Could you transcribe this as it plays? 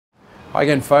Hi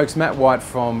again folks, Matt White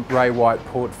from Ray White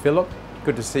Port Phillip.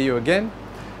 Good to see you again.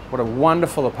 What a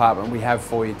wonderful apartment we have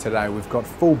for you today. We've got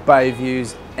full bay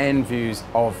views and views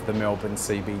of the Melbourne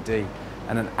CBD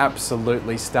and an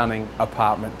absolutely stunning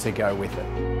apartment to go with it.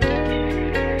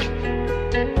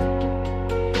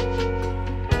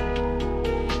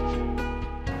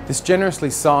 This generously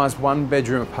sized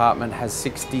one-bedroom apartment has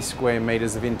 60 square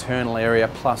metres of internal area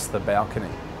plus the balcony.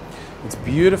 It's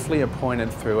beautifully appointed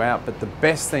throughout, but the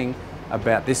best thing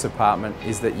about this apartment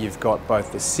is that you've got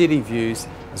both the city views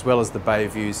as well as the bay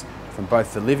views from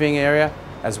both the living area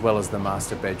as well as the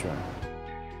master bedroom.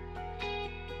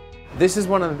 This is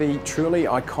one of the truly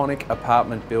iconic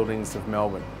apartment buildings of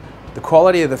Melbourne. The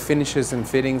quality of the finishes and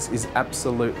fittings is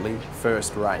absolutely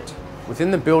first rate.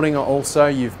 Within the building also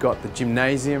you've got the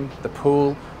gymnasium, the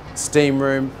pool, steam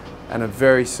room and a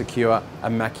very secure,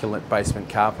 immaculate basement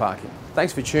car parking.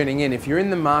 Thanks for tuning in. If you're in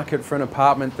the market for an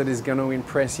apartment that is going to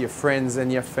impress your friends and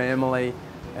your family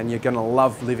and you're going to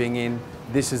love living in,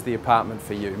 this is the apartment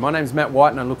for you. My name's Matt White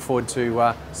and I look forward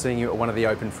to seeing you at one of the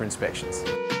open for inspections.